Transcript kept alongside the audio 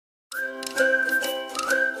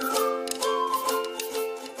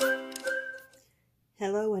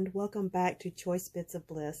and welcome back to Choice Bits of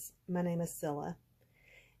Bliss. My name is Cilla.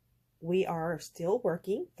 We are still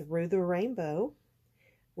working through the rainbow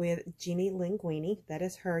with Jeannie Linguini. That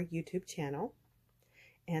is her YouTube channel.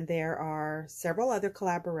 And there are several other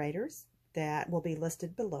collaborators that will be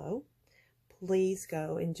listed below. Please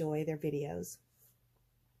go enjoy their videos.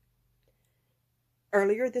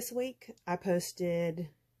 Earlier this week, I posted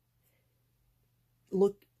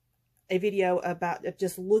a video about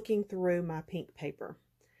just looking through my pink paper.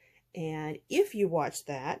 And if you watch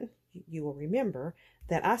that, you will remember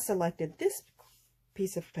that I selected this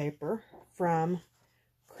piece of paper from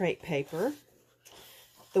Crepe Paper,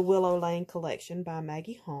 the Willow Lane collection by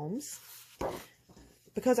Maggie Holmes,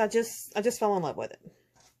 because I just fell in love with it.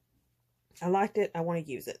 I liked it. I want to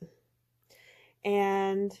use it.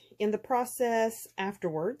 And in the process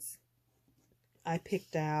afterwards, I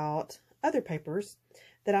picked out other papers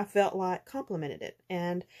that I felt like complemented it.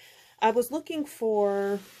 And I was looking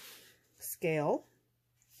for scale,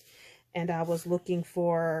 and I was looking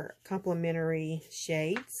for complementary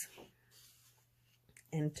shades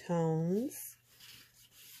and tones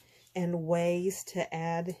and ways to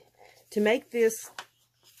add, to make this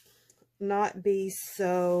not be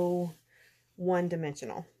so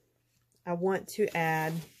one-dimensional. I want to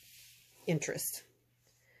add interest.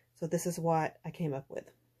 So this is what I came up with.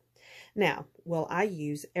 Now, will I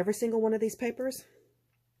use every single one of these papers?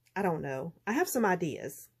 I don't know. I have some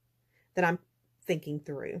ideas that I'm thinking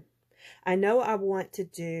through. I know I want to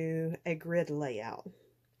do a grid layout.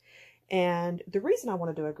 And the reason I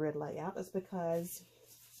want to do a grid layout is because,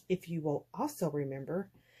 if you will also remember,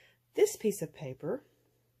 this piece of paper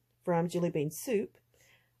from Jelly Bean Soup,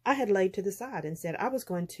 I had laid to the side and said I was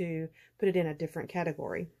going to put it in a different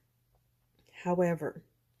category. However,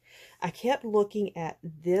 I kept looking at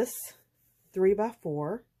this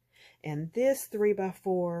 3x4 and this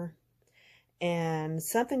 3x4, and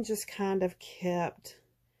something just kind of kept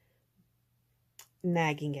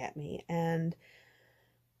nagging at me. And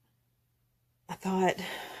I thought,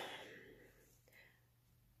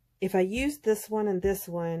 if I use this one and this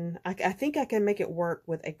one, I think I can make it work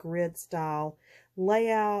with a grid style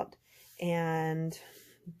layout. And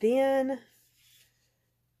then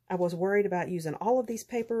I was worried about using all of these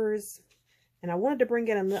papers, and I wanted to bring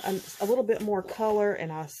in a little bit more color,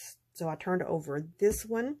 and so I turned over this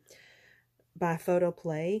one by Photo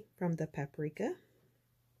Play from the Paprika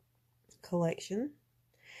collection.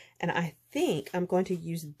 And I think I'm going to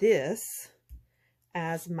use this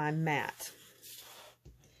as my mat.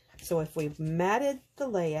 So if we've matted the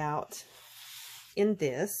layout in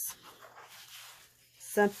this,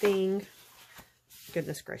 something,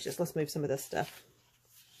 goodness gracious, let's move some of this stuff.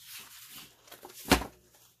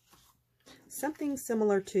 Something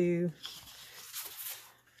similar to,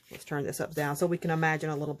 let's turn this up down so we can imagine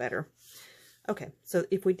a little better. Okay, so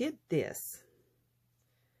if we did this,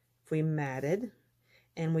 if we matted,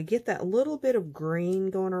 and we get that little bit of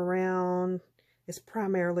green going around, it's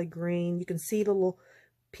primarily green. You can see the little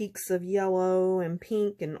peaks of yellow and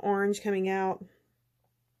pink and orange coming out.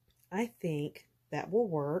 I think that will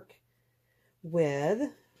work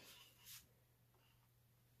with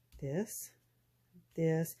this,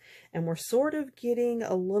 and we're sort of getting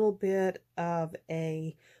a little bit of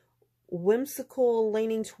a whimsical,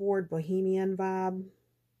 leaning toward bohemian vibe.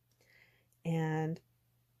 And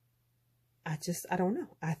I don't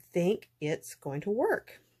know. I think it's going to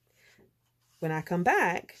work. When I come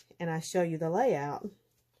back and I show you the layout,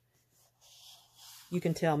 you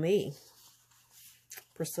can tell me,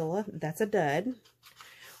 Priscilla, that's a dud,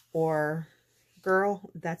 or girl,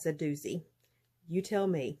 that's a doozy. You tell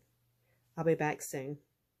me. I'll be back soon.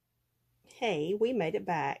 Hey, we made it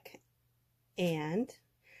back. And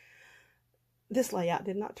this layout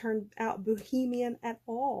did not turn out bohemian at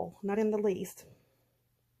all. Not in the least.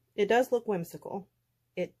 It does look whimsical.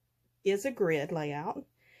 It is a grid layout.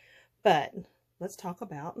 But let's talk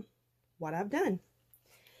about what I've done.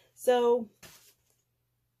 So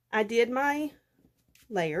I did my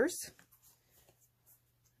layers.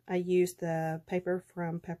 I used the paper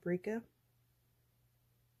from Paprika.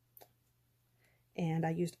 And I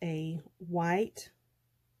used a white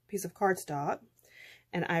piece of cardstock,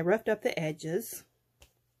 and I roughed up the edges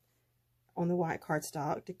on the white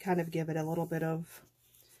cardstock to kind of give it a little bit of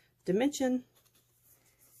dimension.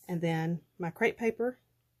 And then my crepe paper,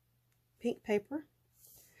 pink paper,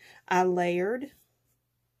 I layered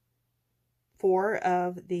 4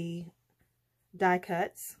 of the die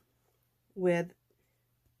cuts with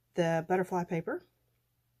the butterfly paper,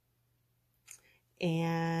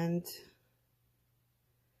 and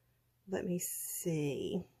let me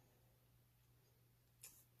see.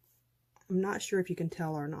 I'm not sure if you can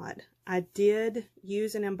tell or not. I did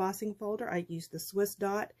use an embossing folder. I used the Swiss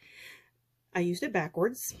dot. I used it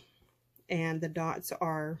backwards, and the dots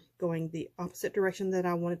are going the opposite direction that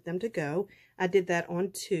I wanted them to go. I did that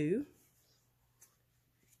on 2.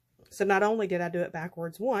 So not only did I do it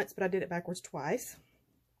backwards once, but I did it backwards twice.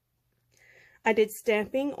 I did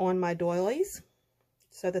stamping on my doilies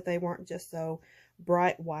so that they weren't just so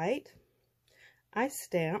bright white. I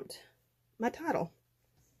stamped my title.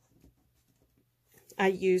 I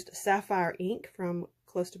used sapphire ink from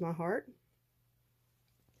Close to My Heart.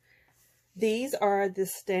 These are the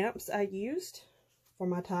stamps I used for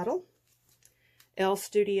my title. L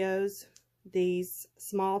Studios, these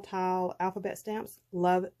small tile alphabet stamps,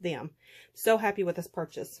 love them. So happy with this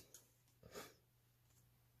purchase.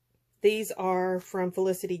 These are from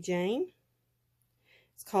Felicity Jane.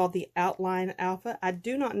 It's called the Outline Alpha. I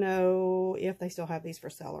do not know if they still have these for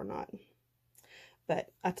sale or not.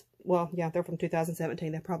 But, well, yeah, they're from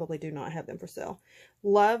 2017. They probably do not have them for sale.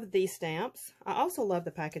 Love these stamps. I also love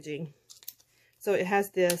the packaging. So it has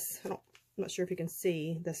this, I'm not sure if you can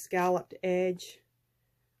see, the scalloped edge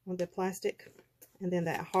on the plastic. And then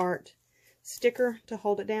that heart sticker to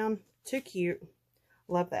hold it down. Too cute.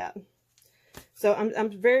 Love that. So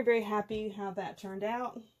I'm very, very happy how that turned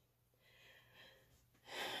out.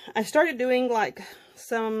 I started doing like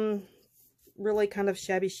some really kind of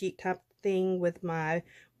shabby chic type thing with my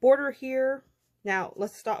border here. Now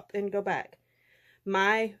let's stop and go back.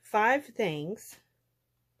 My 5 things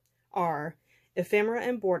are ephemera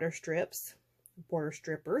and border strips, border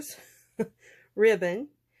strippers, ribbon,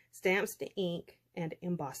 stamps to ink, and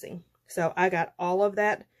embossing. So I got all of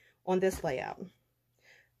that on this layout.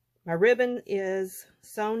 My ribbon is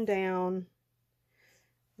sewn down.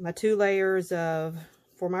 My 2 layers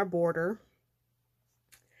for my border.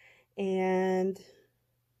 And,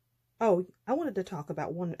 oh, I wanted to talk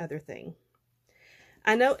about one other thing.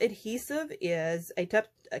 I know adhesive is a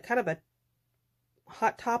kind of a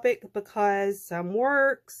hot topic because some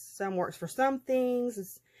works for some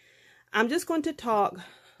things. I'm just going to talk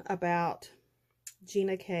about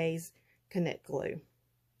Gina K's Connect Glue.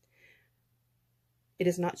 It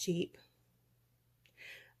is not cheap,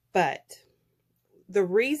 but the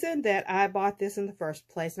reason that I bought this in the first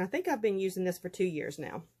place, and I think I've been using this for 2 years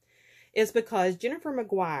now, is because Jennifer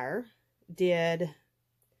McGuire did,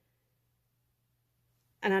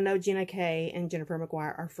 and I know Gina K and Jennifer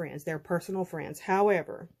McGuire are friends. They're personal friends.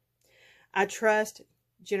 However, I trust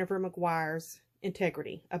Jennifer McGuire's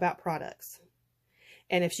integrity about products.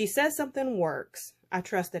 And if she says something works, I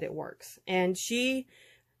trust that it works. And she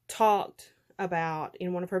talked about,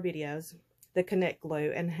 in one of her videos, the Connect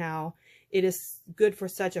Glue and how it is good for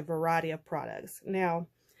such a variety of products. Now,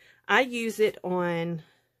 I use it on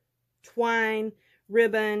twine,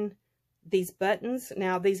 ribbon, these buttons.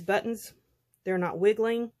 Now, these buttons, they're not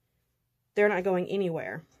wiggling. They're not going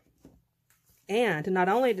anywhere. And not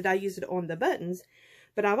only did I use it on the buttons,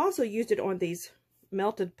 but I've also used it on these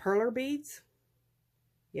melted perler beads.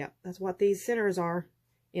 Yep, that's what these centers are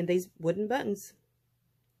in these wooden buttons.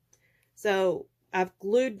 So I've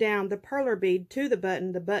glued down the perler bead to the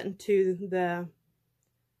button to the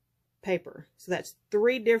paper. So that's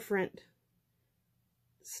 3 different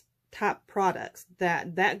type products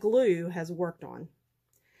that glue has worked on.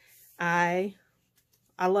 I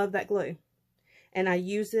love that glue, and I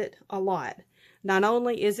use it a lot. Not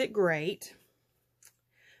only is it great,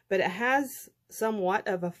 but it has somewhat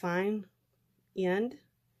of a fine end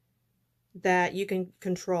that you can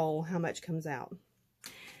control how much comes out.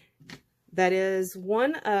 That is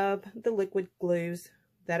one of the liquid glues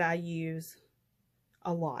that I use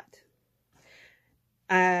a lot.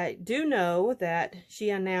 I do know that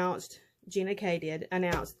Gina K did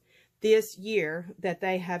announce this year that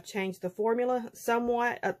they have changed the formula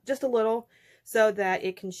somewhat, just a little, so that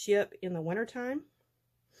it can ship in the wintertime.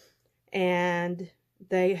 And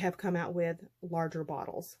they have come out with larger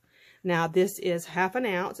bottles. Now, this is 1/2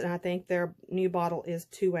 ounce, and I think their new bottle is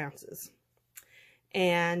 2 ounces.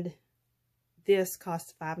 And this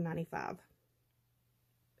costs $5.95.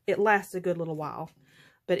 It lasts a good little while.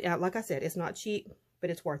 But like I said, it's not cheap, but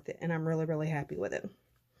it's worth it. And I'm really, really happy with it.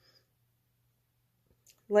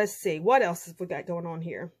 Let's see. What else have we got going on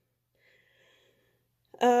here?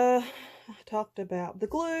 I talked about the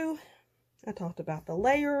glue. I talked about the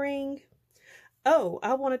layering. Oh,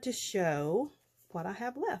 I wanted to show what I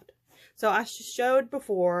have left. So I showed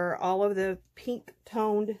before all of the pink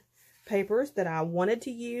toned papers that I wanted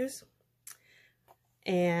to use.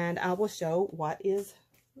 And I will show what is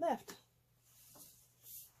left.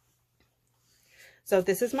 So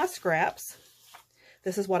this is my scraps.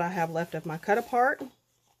 This is what I have left of my cut apart.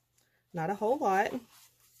 Not a whole lot.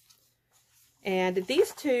 And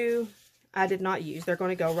these two I did not use. They're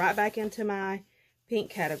going to go right back into my pink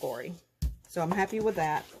category. So I'm happy with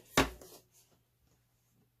that.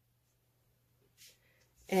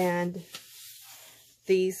 And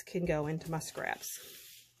these can go into my scraps.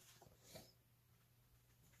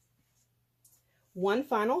 One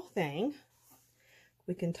final thing,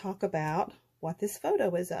 we can talk about what this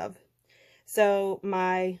photo is of. So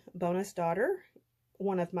my bonus daughter,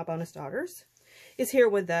 one of my bonus daughters, is here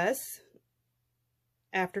with us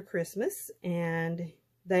after Christmas, and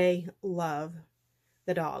they love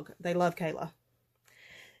the dog. They love Kayla.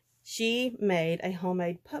 She made a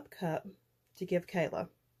homemade pup cup to give Kayla.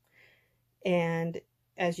 And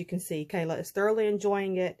as you can see, Kayla is thoroughly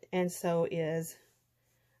enjoying it, and so is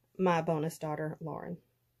my bonus daughter, Lauren.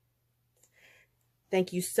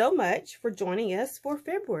 Thank you so much for joining us for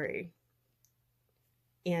February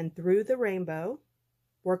and Through the Rainbow,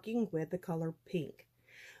 working with the color pink.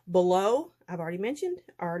 Below, I've already mentioned,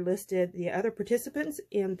 are listed the other participants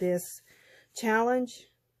in this challenge.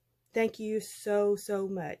 Thank you so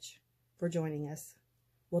much for joining us.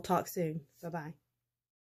 We'll talk soon. Bye-bye.